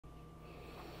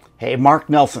Hey, Mark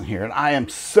Nelson here, and I am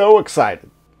so excited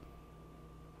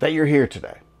that you're here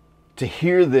today to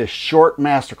hear this short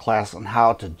masterclass on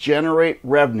how to generate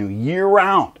revenue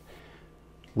year-round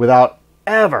without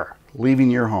ever leaving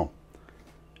your home.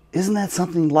 Isn't that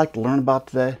something you'd like to learn about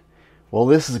today? Well,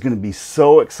 this is going to be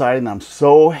so exciting. I'm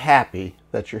so happy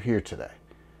that you're here today.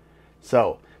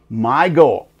 So, my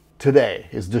goal today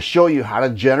is to show you how to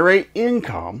generate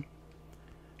income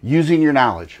using your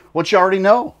knowledge, what you already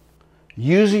know,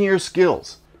 using your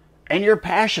skills and your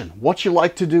passion, what you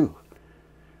like to do.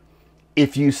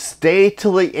 If you stay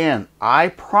till the end, I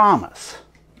promise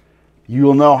you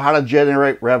will know how to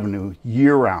generate revenue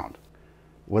year-round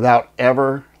without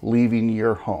ever leaving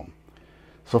your home.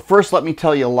 So first, let me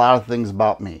tell you a lot of things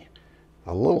about me.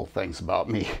 Little things about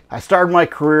me. I started my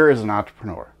career as an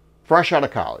entrepreneur, fresh out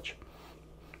of college.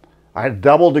 I had a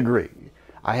double degree.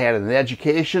 I had an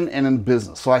education and in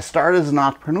business. So I started as an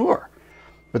entrepreneur.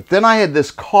 But then I had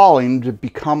this calling to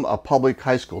become a public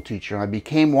high school teacher, and I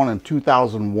became one in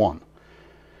 2001.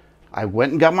 I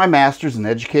went and got my master's in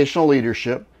educational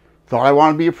leadership, thought I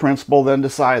wanted to be a principal, then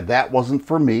decided that wasn't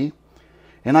for me.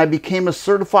 And I became a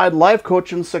certified life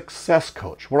coach and success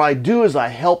coach. What I do is I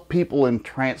help people in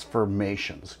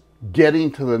transformations,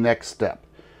 getting to the next step.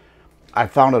 I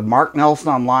founded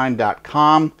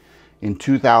marknelsononline.com in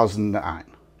 2009.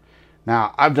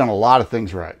 Now, I've done a lot of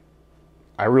things right.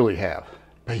 I really have.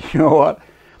 But you know what?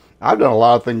 I've done a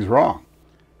lot of things wrong,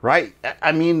 right?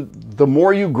 I mean, the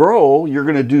more you grow, you're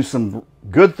going to do some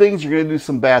good things, you're going to do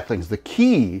some bad things. The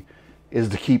key is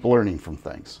to keep learning from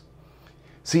things.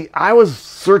 See, I was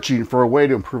searching for a way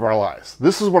to improve our lives.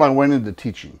 This is what I went into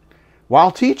teaching.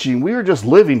 While teaching, we were just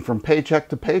living from paycheck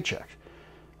to paycheck,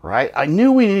 right? I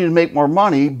knew we needed to make more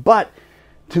money, but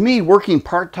to me, working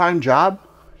part-time job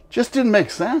just didn't make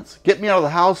sense. Get me out of the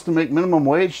house to make minimum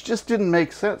wage just didn't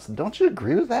make sense. Don't you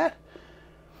agree with that?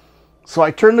 So I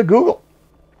turned to Google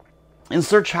and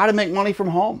searched how to make money from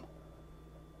home.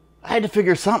 I had to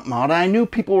figure something out. I knew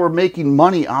people were making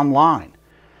money online.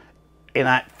 And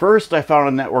at first, I found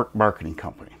a network marketing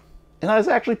company. And I was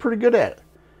actually pretty good at it.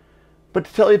 But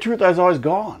to tell you the truth, I was always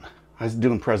gone. I was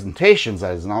doing presentations.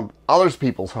 I was in other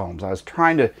people's homes. I was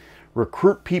trying to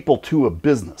recruit people to a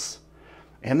business.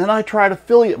 And then I tried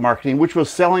affiliate marketing, which was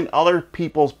selling other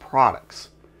people's products.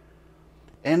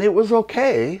 And it was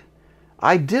okay.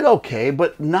 I did okay,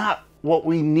 but not what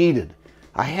we needed.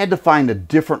 I had to find a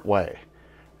different way.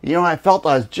 You know, I felt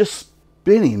I was just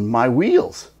spinning my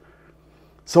wheels.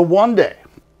 So one day,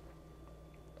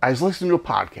 I was listening to a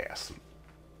podcast.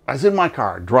 I was in my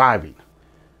car driving.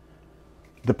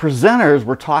 The presenters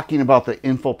were talking about the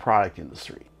info product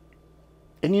industry.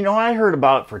 And you know, I heard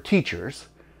about it for teachers,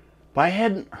 but I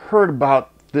hadn't heard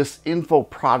about this info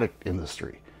product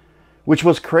industry, which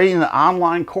was creating an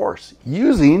online course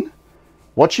using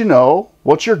what you know,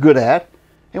 what you're good at,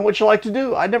 and what you like to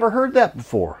do. I'd never heard that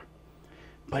before.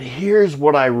 But here's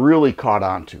what I really caught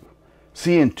on to.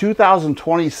 See, in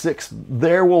 2026,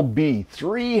 there will be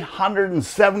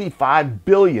 $375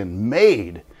 billion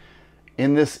made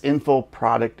in this info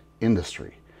product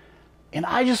industry. And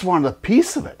I just wanted a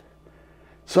piece of it.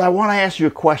 So I want to ask you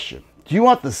a question. Do you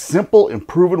want the simple and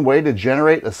proven way to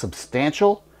generate a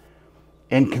substantial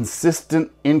and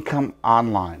consistent income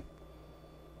online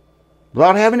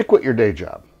without having to quit your day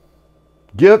job,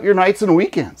 give up your nights and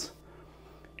weekends,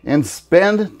 and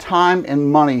spend time and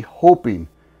money hoping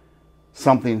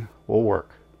something will work?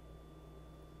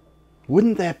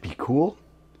 Wouldn't that be cool?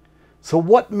 So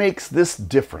what makes this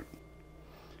different?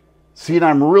 See, and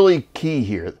I'm really key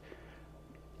here.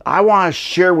 I want to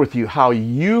share with you how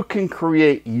you can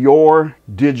create your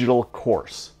digital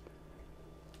course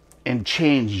and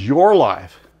change your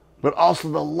life, but also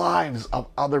the lives of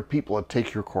other people that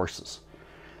take your courses.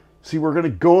 See, we're going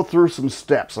to go through some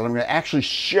steps, and I'm going to actually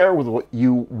share with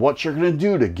you what you're going to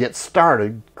do to get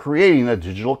started creating a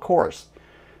digital course.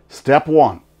 Step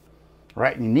one,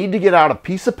 right? You need to get out a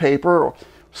piece of paper or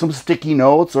some sticky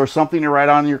notes or something to write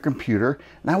on your computer.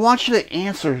 And I want you to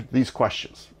answer these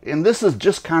questions. And this is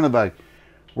just kind of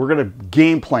we're going to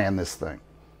game plan this thing.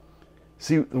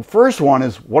 See, the first one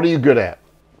is, what are you good at?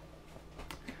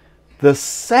 The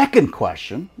second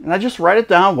question, and I just write it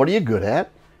down, what are you good at?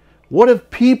 What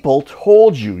have people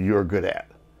told you you're good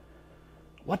at?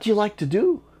 What do you like to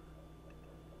do?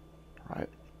 Right?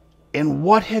 And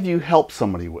what have you helped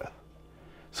somebody with?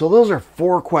 So those are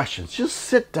 4 questions. Just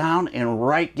sit down and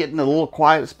write, get in a little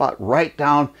quiet spot, write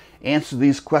down, answer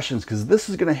these questions, because this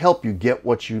is going to help you get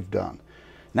what you've done.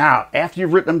 Now, after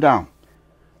you've written them down,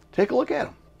 take a look at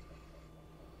them.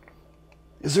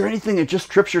 Is there anything that just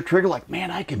trips your trigger like,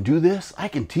 man, I can do this, I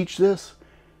can teach this,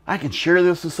 I can share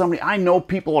this with somebody. I know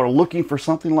people are looking for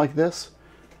something like this.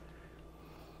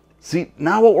 See,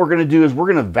 now what we're going to do is we're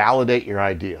going to validate your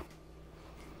idea.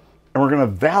 And we're going to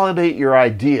validate your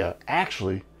idea,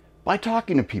 actually, by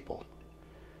talking to people,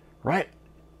 right?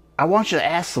 I want you to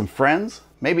ask some friends,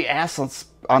 maybe ask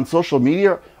on social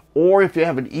media, or if you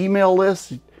have an email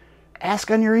list,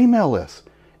 ask on your email list.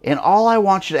 And all I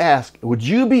want you to ask, would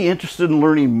you be interested in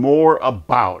learning more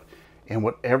about and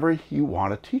whatever you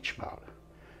want to teach about?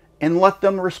 And let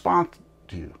them respond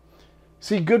to you.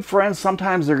 See, good friends,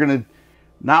 sometimes they're going to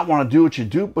not want to do what you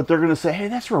do, but they're going to say, hey,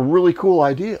 that's a really cool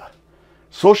idea.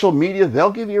 Social media,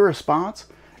 they'll give you a response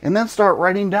and then start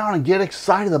writing down and get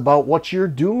excited about what you're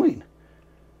doing.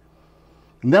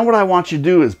 And then what I want you to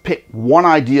do is pick one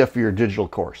idea for your digital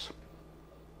course.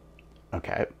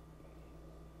 Okay.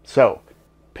 So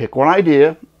pick one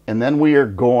idea, and then we are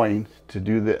going to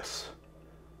do this.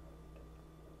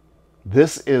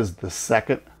 This is the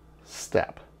second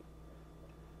step.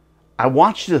 I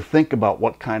want you to think about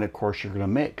what kind of course you're going to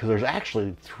make, because there's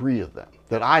actually 3 of them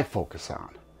that I focus on.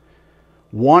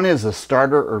 One is a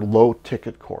starter or low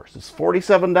ticket course. It's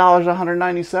 $47,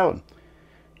 $197.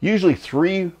 Usually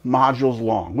 3 modules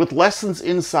long with lessons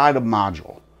inside a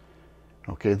module.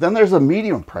 Okay, then there's a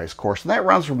medium price course, and that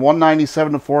runs from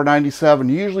 $197 to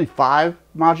 $497, usually 5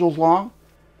 modules long.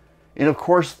 And of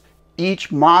course, each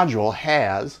module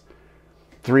has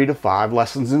 3 to 5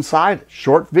 lessons inside it,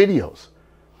 short videos.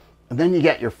 And then you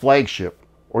get your flagship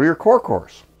or your core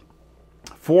course,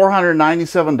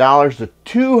 $497 to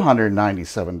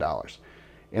 $297.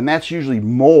 And that's usually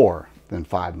more than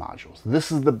 5 modules.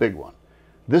 This is the big one.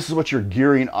 This is what you're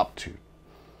gearing up to.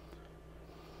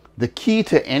 The key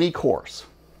to any course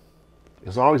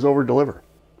is always over-deliver.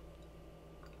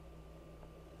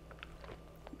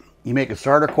 You make a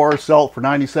starter course, sell it for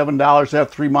 $97, have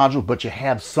 3 modules, but you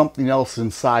have something else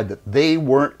inside that they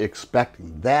weren't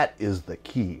expecting. That is the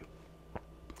key.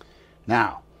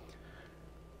 Now,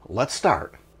 let's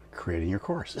start creating your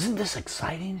course. Isn't this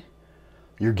exciting?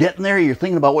 You're getting there, you're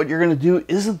thinking about what you're going to do.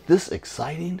 Isn't this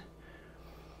exciting?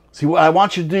 See, what I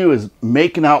want you to do is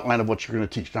make an outline of what you're going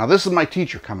to teach. Now, this is my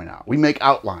teacher coming out. We make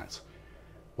outlines.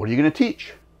 What are you going to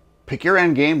teach? Pick your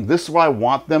end game. This is what I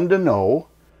want them to know.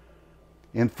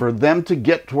 And for them to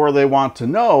get to where they want to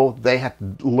know, they have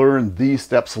to learn these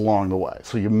steps along the way.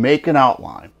 So you make an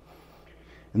outline.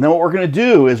 And then what we're going to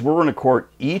do is we're going to record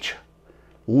each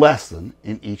lesson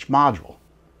in each module.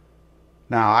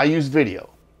 Now, I use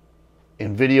video.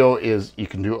 And video is, you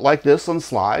can do it like this on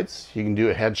slides. You can do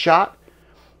a headshot.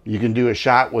 You can do a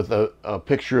shot with a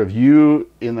picture of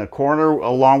you in the corner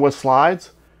along with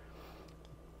slides.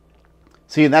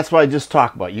 See, and that's what I just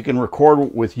talked about. You can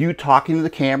record with you talking to the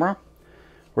camera,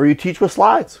 or you teach with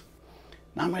slides.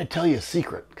 Now I'm going to tell you a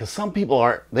secret, because some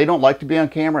people they don't like to be on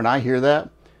camera, and I hear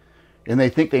that, and they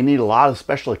think they need a lot of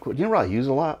special equipment. You know what I use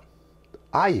a lot?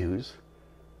 I use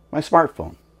my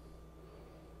smartphone.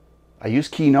 I use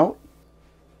Keynote.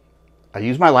 I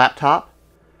use my laptop,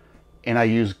 and I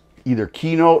use either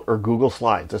Keynote or Google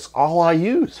Slides. That's all I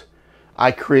use.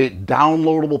 I create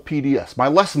downloadable PDFs, my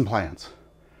lesson plans,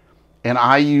 and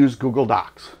I use Google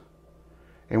Docs.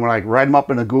 And when I write them up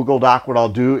in a Google Doc, what I'll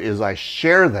do is I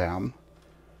share them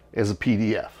as a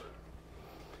PDF.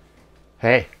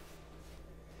 Hey,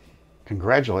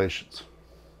 congratulations.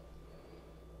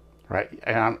 Right?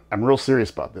 And I'm real serious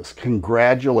about this.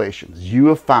 Congratulations. You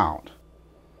have found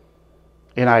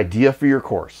an idea for your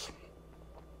course.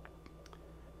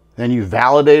 Then you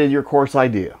validated your course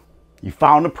idea. You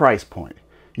found a price point.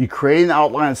 You created an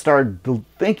outline and started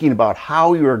thinking about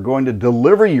how you are going to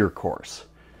deliver your course.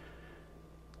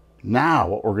 Now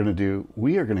what we're going to do,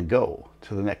 we are going to go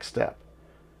to the next step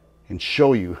and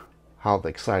show you how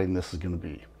exciting this is going to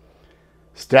be.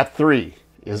 Step 3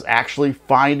 is actually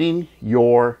finding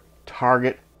your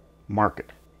target market.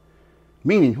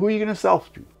 Meaning, who are you going to sell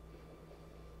to?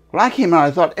 When I came out,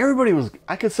 I thought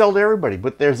I could sell to everybody,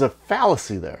 but there's a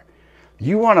fallacy there.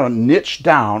 You want to niche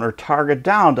down or target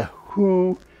down to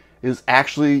who is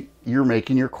actually you're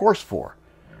making your course for.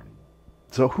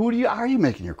 So who are you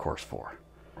making your course for?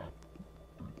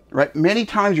 Right? Many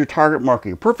times your target market,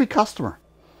 your perfect customer,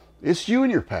 it's you in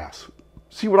your past.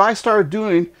 See, what I started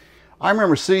doing, I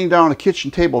remember sitting down at a kitchen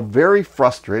table very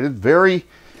frustrated, very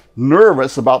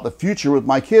nervous about the future with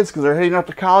my kids because they're heading up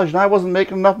to college and I wasn't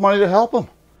making enough money to help them.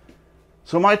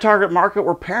 So my target market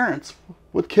were parents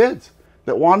with kids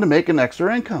that wanted to make an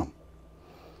extra income.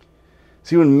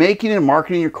 See, when making and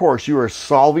marketing your course, you are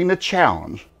solving a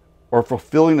challenge or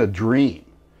fulfilling a dream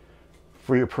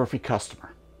for your perfect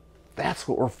customer. That's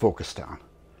what we're focused on.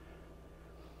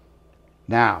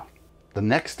 Now, the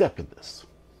next step in this,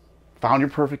 found your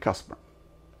perfect customer.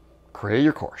 create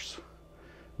your course.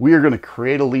 We are going to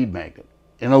create a lead magnet.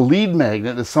 And a lead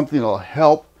magnet is something that will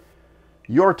help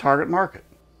your target market.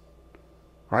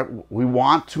 Right? We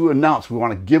want to announce, we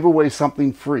want to give away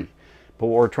something free. But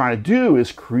what we're trying to do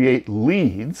is create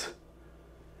leads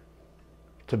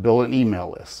to build an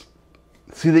email list.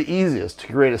 See, the easiest to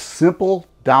create a simple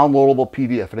downloadable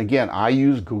PDF. And again, I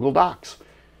use Google Docs.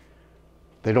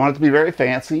 They don't have to be very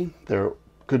fancy. There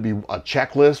could be a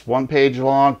checklist, 1 page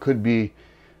long, could be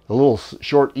a little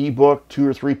short ebook, 2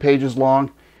 or 3 pages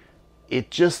long.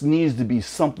 It just needs to be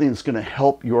something that's going to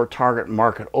help your target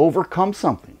market overcome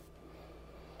something.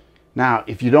 Now,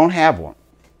 if you don't have one,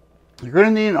 you're going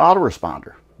to need an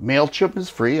autoresponder. MailChimp is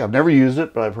free. I've never used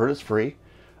it, but I've heard it's free.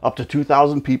 Up to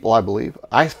 2,000 people, I believe.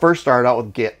 I first started out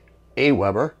with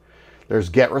Aweber. There's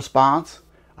GetResponse.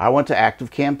 I went to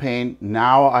ActiveCampaign.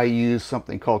 Now I use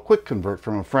something called Quick Convert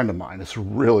from a friend of mine. It's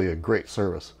really a great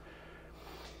service.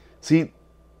 See,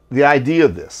 the idea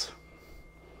of this,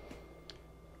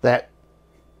 that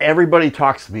everybody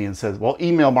talks to me and says, well,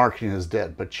 email marketing is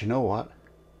dead. But you know what?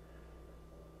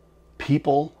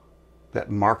 People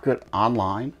that market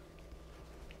online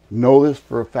know this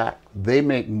for a fact. They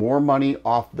make more money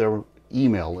off their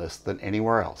email list than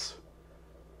anywhere else.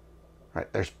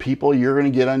 Right? There's people you're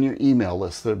going to get on your email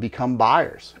list that have become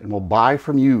buyers and will buy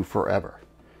from you forever.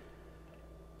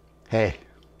 Hey,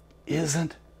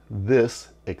 isn't this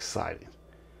exciting?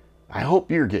 I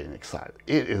hope you're getting excited.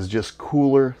 It is just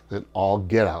cooler than all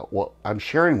get out what I'm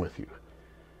sharing with you.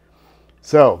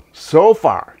 So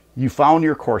far, you found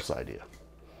your course idea.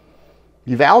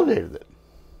 You validated it.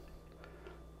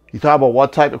 You thought about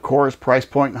what type of course, price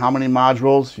point, and how many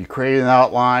modules. You created an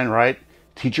outline, right?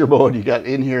 Teacher mode, you got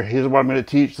in here. Here's what I'm going to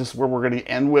teach. This is where we're going to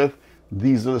end with.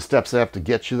 These are the steps that have to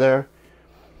get you there.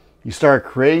 You started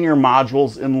creating your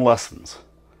modules and lessons.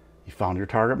 You found your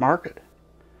target market.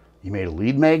 You made a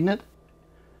lead magnet.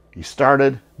 You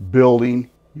started building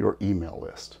your email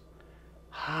list.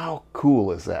 How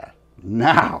cool is that?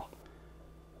 Now,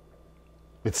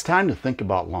 it's time to think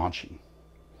about launching.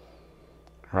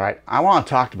 All right, I want to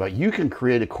talk about, you can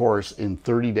create a course in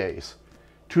 30 days,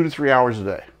 2 to 3 hours a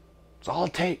day. That's all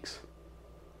it takes.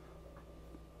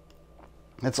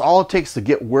 That's all it takes to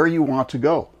get where you want to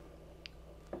go.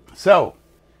 So,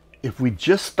 if we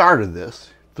just started this,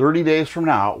 30 days from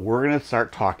now, we're going to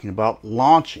start talking about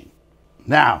launching.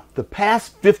 Now, the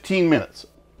past 15 minutes,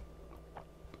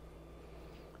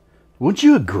 wouldn't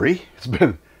you agree? It's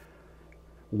been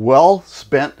well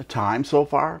spent time so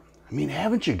far. I mean,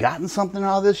 haven't you gotten something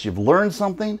out of this? You've learned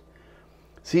something?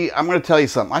 See, I'm going to tell you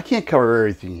something. I can't cover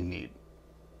everything you need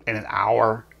in an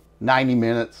hour, 90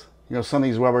 minutes. You know, some of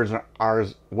these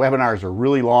webinars are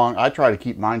really long. I try to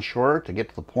keep mine shorter to get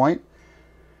to the point.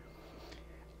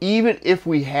 Even if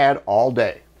we had all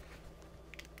day,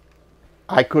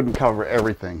 I couldn't cover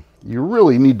everything you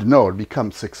really need to know to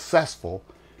become successful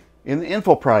in the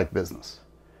info product business.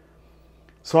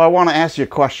 So I want to ask you a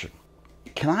question.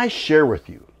 Can I share with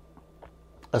you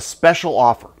a special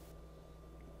offer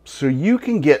so you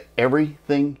can get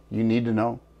everything you need to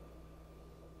know?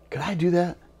 Could I do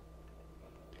that?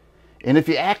 And if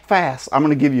you act fast, I'm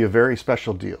going to give you a very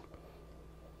special deal.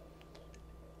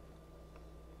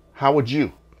 How would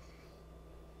you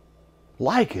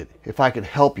like it if I could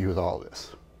help you with all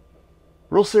this?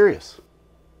 Real serious.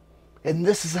 And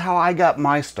this is how I got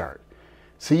my start.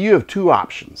 So you have 2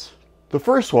 options. The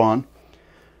first one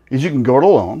is you can go it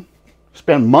alone,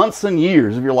 spend months and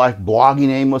years of your life blogging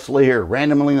aimlessly or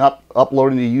randomly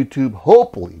uploading to YouTube.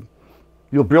 Hopefully,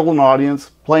 you'll build an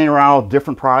audience, playing around with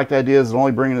different product ideas and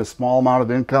only bringing a small amount of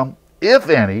income, if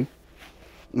any,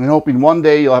 and hoping one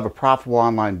day you'll have a profitable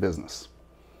online business.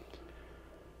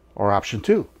 Or option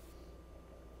 2,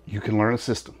 you can learn a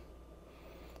system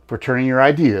for turning your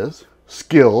ideas,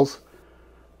 skills,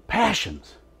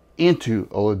 passions into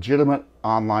a legitimate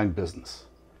online business.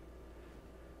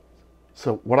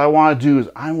 So what I want to do is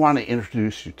I want to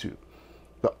introduce you to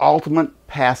the Ultimate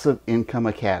Passive Income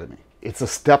Academy. It's a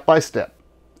step-by-step,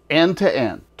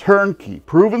 end-to-end, turnkey,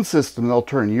 proven system that'll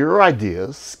turn your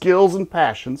ideas, skills, and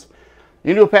passions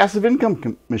into a passive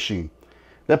income machine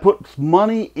that puts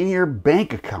money in your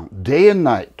bank account day and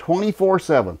night,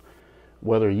 24/7,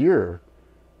 whether you're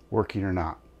working or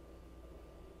not.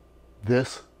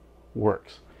 This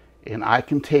works, and I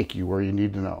can take you where you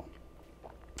need to know.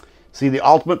 See, the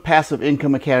Ultimate Passive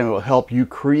Income Academy will help you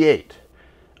create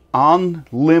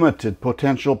unlimited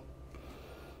potential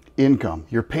income.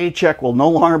 Your paycheck will no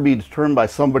longer be determined by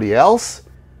somebody else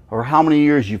or how many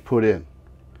years you've put in.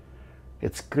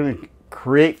 It's going to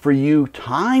create for you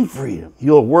time freedom.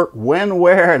 You'll work when,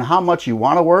 where, and how much you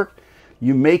want to work.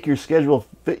 You make your schedule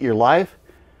fit your life.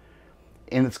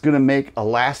 and it's going to make a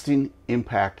lasting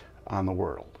impact on the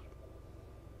world.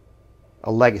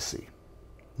 A legacy.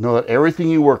 Know that everything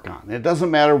you work on, it doesn't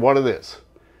matter what it is,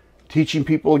 teaching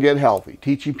people to get healthy,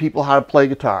 teaching people how to play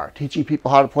guitar, teaching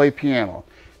people how to play piano,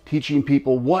 teaching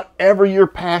people whatever your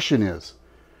passion is,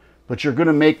 but you're going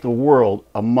to make the world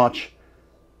a much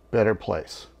better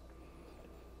place.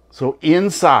 So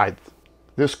inside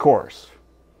this course,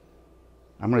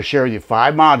 I'm going to share with you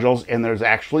 5 modules, and there's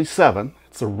actually 7.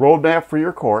 It's a roadmap for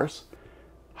your course.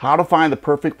 How to find the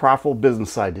perfect profitable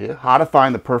business idea, how to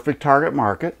find the perfect target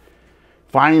market,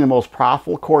 finding the most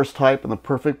profitable course type and the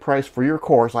perfect price for your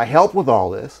course. I help with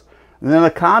all this. And then a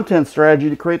content strategy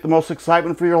to create the most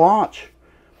excitement for your launch.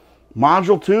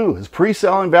 Module 2 is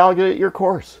pre-sell and validate your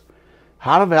course.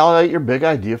 How to validate your big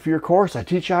idea for your course. I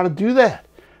teach you how to do that.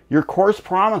 Your course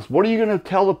promise. What are you going to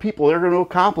tell the people they're going to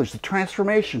accomplish? The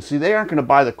transformation. See, they aren't going to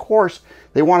buy the course.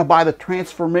 They want to buy the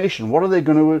transformation. What are they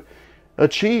going to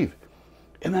achieve?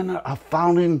 And then a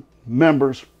founding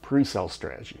member's pre-sale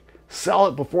strategy. Sell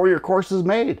it before your course is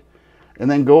made.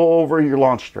 And then go over your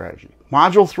launch strategy.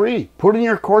 Module 3, putting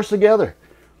your course together.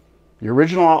 The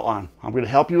original outline. I'm going to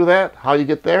help you with that, how you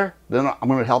get there. Then I'm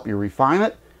going to help you refine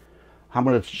it. I'm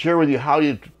going to share with you how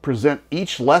you present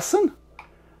each lesson,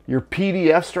 your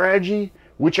PDF strategy,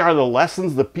 which are the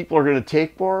lessons that people are going to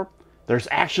take for. There's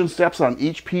action steps on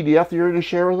each PDF that you're going to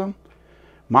share with them.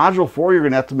 Module 4, you're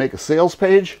going to have to make a sales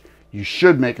page. You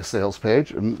should make a sales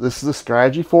page, and this is the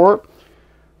strategy for it.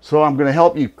 So I'm going to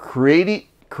help you create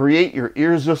your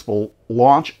irresistible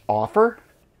launch offer,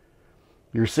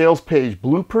 your sales page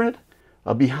blueprint,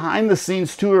 a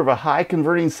behind-the-scenes tour of a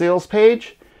high-converting sales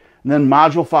page, and then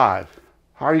Module 5.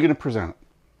 How are you going to present it?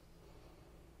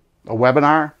 A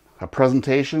webinar, a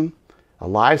presentation, a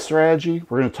live strategy.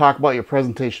 We're going to talk about your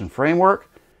presentation framework,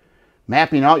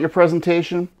 mapping out your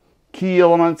presentation, key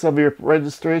elements of your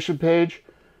registration page,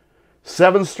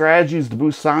 7 strategies to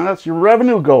boost signups, your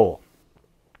revenue goal.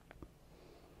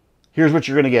 Here's what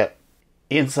you're going to get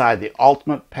inside the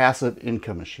ultimate passive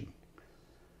income machine.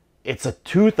 It's a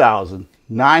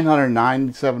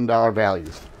 $2,997 value.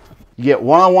 You get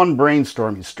one-on-one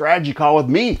brainstorming, strategy call with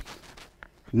me,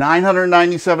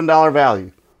 $997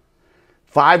 value.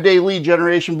 5-day lead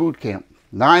generation bootcamp,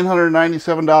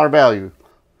 $997 value.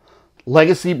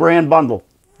 Legacy brand bundle,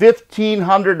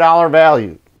 $1,500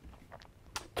 value.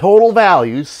 Total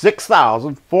value,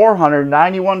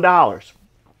 $6,491.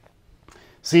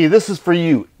 See, this is for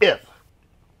you if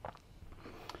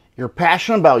you're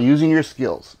passionate about using your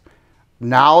skills,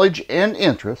 knowledge, and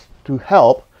interest to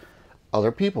help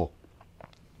other people.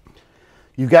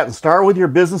 You've gotten started with your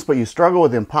business, but you struggle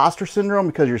with imposter syndrome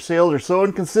because your sales are so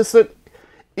inconsistent.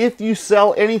 If you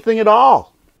sell anything at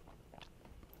all,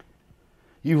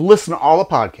 you've listened to all the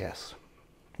podcasts,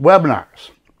 webinars,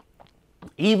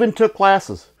 even took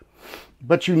classes,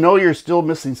 but you know you're still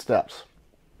missing steps.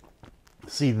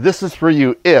 See, this is for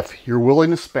you if you're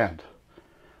willing to spend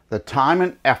the time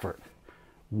and effort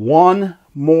one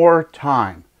more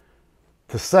time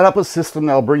to set up a system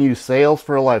that'll bring you sales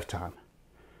for a lifetime.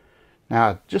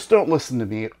 Now, just don't listen to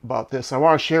me about this. I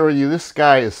want to share with you, this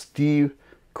guy is Steve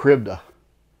Kribda.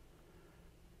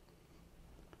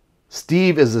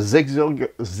 Steve is a Zig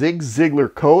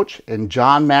Ziglar coach and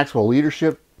John Maxwell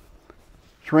leadership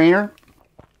trainer.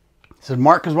 He said,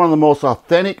 Mark is one of the most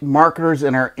authentic marketers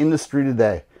in our industry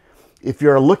today. If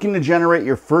you're looking to generate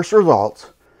your first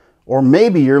results, or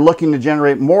maybe you're looking to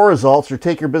generate more results or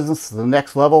take your business to the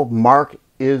next level, Mark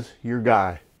is your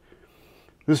guy.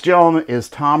 This gentleman is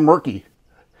Tom Murky,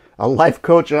 a life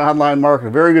coach and online marketer,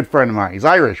 a very good friend of mine. He's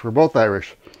Irish. We're both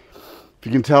Irish. If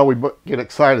you can tell, we get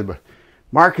excited. But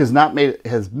Mark has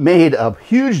made a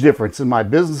huge difference in my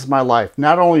business, my life.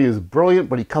 Not only is he brilliant,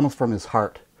 but he comes from his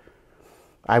heart.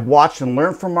 I've watched and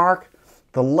learned from Mark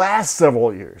the last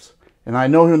several years, and I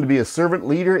know him to be a servant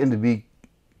leader and to be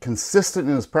consistent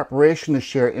in his preparation to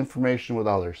share information with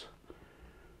others.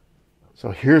 So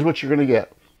here's what you're going to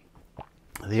get.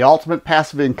 The Ultimate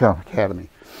Passive Income Academy.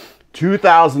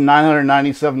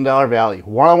 $2,997 value.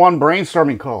 One-on-one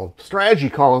brainstorming call. Strategy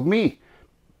call with me.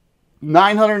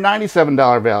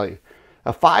 $997 value.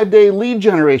 A 5-day lead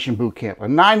generation bootcamp. A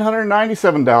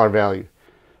 $997 value.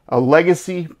 A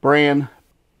legacy brand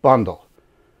bundle.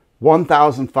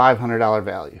 $1,500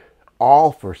 value.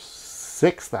 All for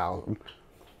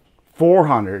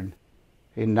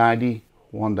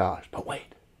 $6,491. But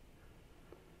wait.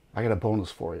 I got a bonus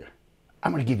for you.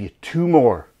 I'm going to give you 2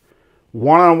 more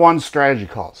one-on-one strategy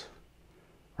calls.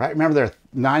 Right? Remember, they're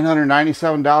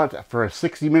 $997 for a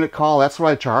 60-minute call. That's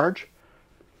what I charge.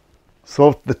 So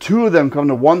if the 2 of them come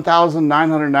to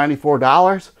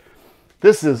 $1,994,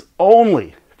 this is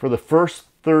only for the first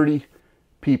 30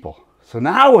 people. So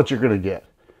now what you're going to get: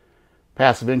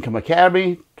 Passive Income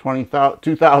Academy,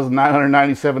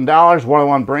 $2,997.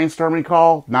 One-on-one brainstorming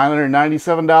call,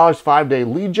 $997. 5-day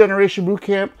lead generation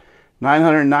bootcamp,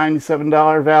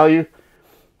 $997 value.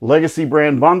 Legacy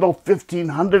brand bundle,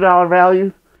 $1,500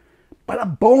 value. But a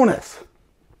bonus: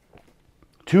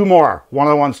 2 more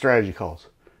one-on-one strategy calls.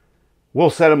 We'll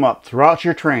set them up throughout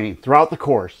your training, throughout the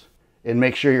course, and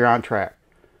make sure you're on track.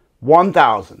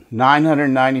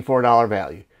 $1,994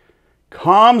 value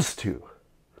comes to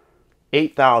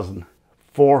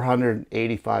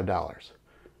 $8,485.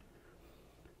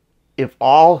 If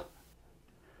all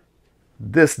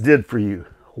this did for you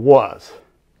was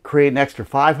create an extra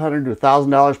 $500 to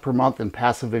 $1,000 per month in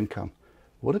passive income,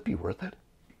 would it be worth it?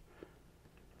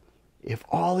 If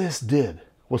all this did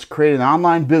was create an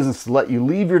online business to let you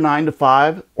leave your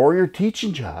 9-to-5 or your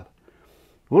teaching job,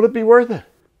 would it be worth it?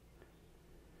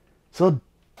 So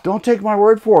don't take my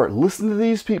word for it. Listen to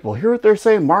these people. Hear what they're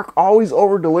saying. Mark always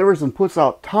over-delivers and puts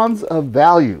out tons of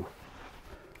value.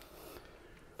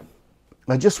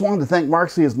 I just wanted to thank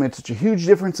Mark. He has made such a huge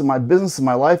difference in my business and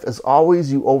my life. As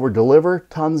always, you over-deliver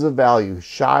tons of value.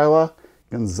 Shyla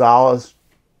Gonzalez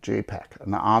JPEG,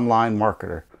 an online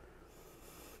marketer.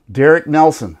 Derek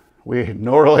Nelson, we have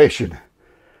no relation.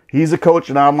 He's a coach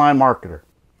and online marketer.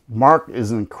 Mark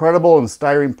is an incredible,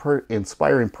 inspiring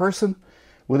person.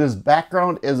 With his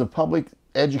background as a public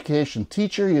education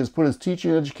teacher, he has put his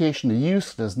teaching education to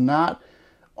use. Does not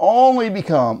only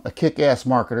become a kick-ass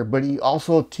marketer, but he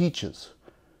also teaches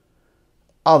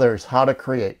others how to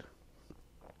create,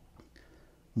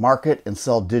 market, and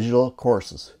sell digital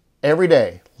courses. Every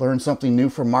day, learn something new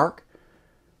from Mark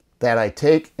that I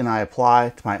take and I apply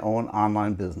to my own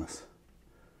online business.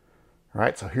 All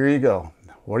right, so here you go.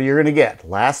 What are you going to get?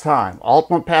 Last time,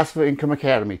 Ultimate Passive Income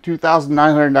Academy,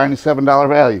 $2,997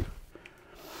 value.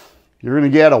 You're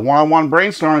going to get a one-on-one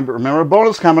brainstorming, but remember, a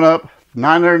bonus coming up,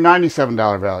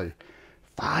 $997 value.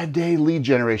 5-day lead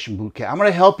generation bootcamp. I'm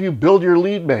going to help you build your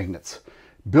lead magnets,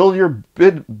 build your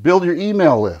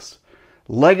email list.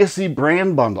 Legacy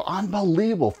brand bundle,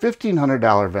 unbelievable,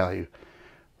 $1,500 value.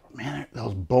 Man,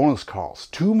 those bonus calls,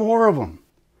 2 more of them.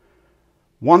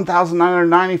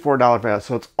 $1,994 value.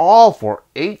 So it's all for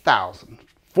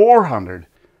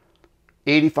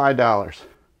 $8,485.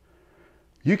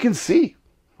 You can see,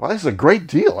 well, this is a great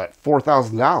deal at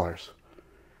 $4,000.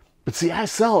 But see, I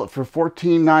sell it for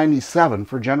 $1,497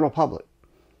 for general public.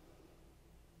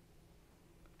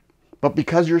 But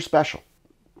because you're special,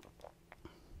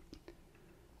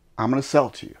 I'm going to sell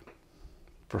it to you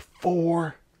for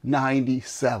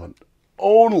 $497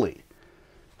 only.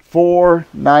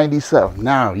 $497.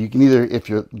 Now you can either, if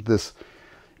this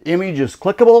image is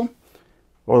clickable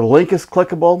or the link is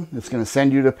clickable, it's going to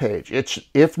send you to the page.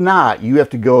 If not, you have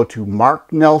to go to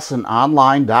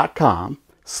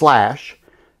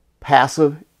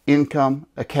marknelsononline.com/passive income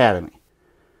academy.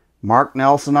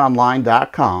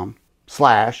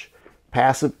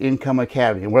 marknelsononline.com/passive income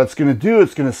academy. And what it's going to do,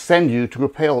 it's going to send you to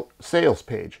a sales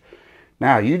page.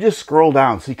 Now you just scroll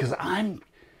down, see, because I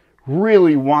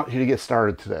really want you to get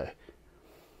started today.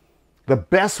 The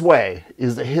best way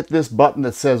is to hit this button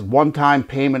that says one-time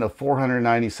payment of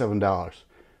 $497.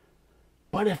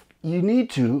 But if you need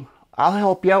to, I'll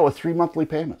help you out with 3 monthly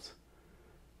payments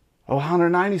of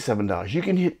 $197. You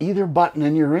can hit either button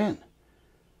and you're in.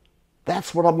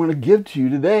 That's what I'm going to give to you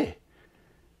today.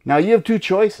 Now you have 2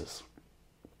 choices.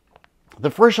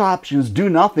 The first option is do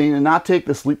nothing and not take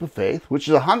this leap of faith, which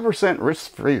is 100%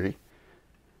 risk-free.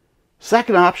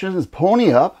 Second option is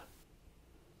pony up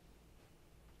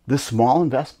this small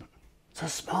investment. It's a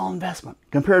small investment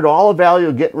compared to all the value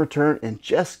you'll get in return, and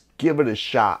just give it a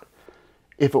shot.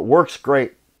 If it works,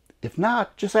 great. If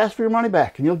not, just ask for your money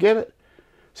back and you'll get it.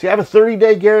 See, I have a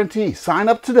 30-day guarantee. Sign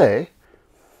up today.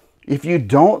 If you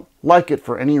don't like it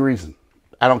for any reason,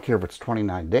 I don't care if it's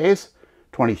 29 days,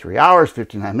 23 hours,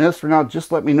 59 minutes from now,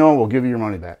 just let me know and we'll give you your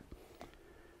money back.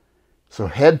 So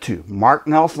head to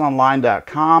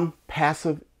marknelsononline.com,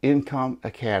 Passive Income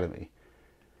Academy.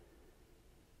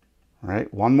 All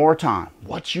right, one more time.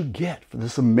 What you get for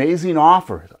this amazing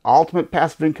offer: the Ultimate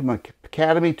Passive Income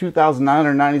Academy,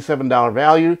 $2,997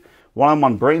 value.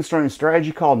 One-on-one brainstorming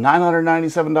strategy call,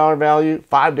 $997 value.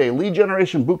 5-day lead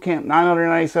generation bootcamp,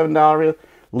 $997 value.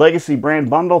 Legacy brand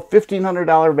bundle,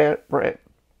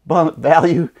 $1,500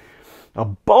 value. A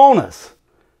bonus: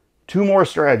 2 more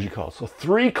strategy calls. So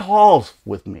 3 calls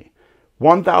with me.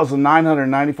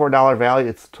 $1,994 value.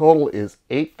 Its total is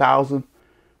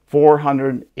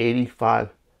 $8,485.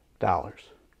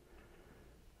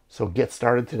 So get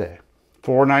started today.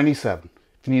 $497.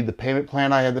 If you need the payment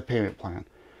plan, I have the payment plan.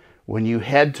 When you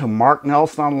head to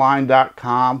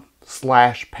marknelsononline.com,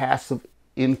 WithOUT.com/passive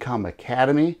income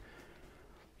academy.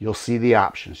 You'll see the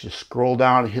options. Just scroll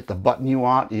down and hit the button you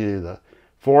want, either the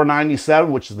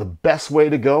 $4.97, which is the best way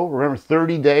to go. Remember,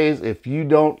 30 days. If you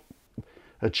don't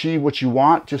achieve what you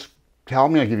want, just tell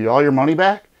me. I'll give you all your money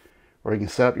back, or you can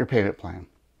set up your payment plan.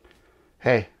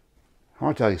 Hey, I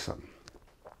want to tell you something.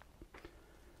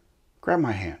 Grab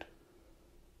my hand.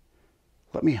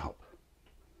 Let me help.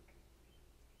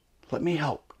 Let me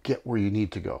help get where you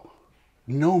need to go.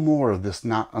 No more of this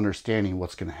not understanding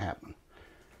what's going to happen.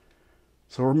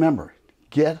 So remember,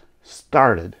 get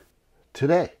started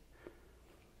today.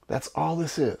 That's all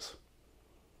this is.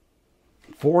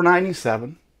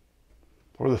 $4.97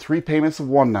 or the 3 payments of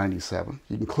 $197.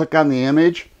 You can click on the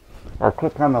image or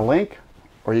click on the link,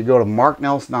 or you go to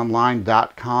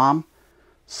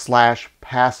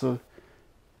marknelsononline.com/passive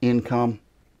income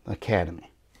academy.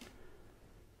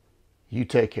 You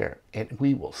take care, and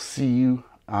we will see you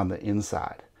on the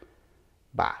inside.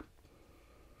 Bye.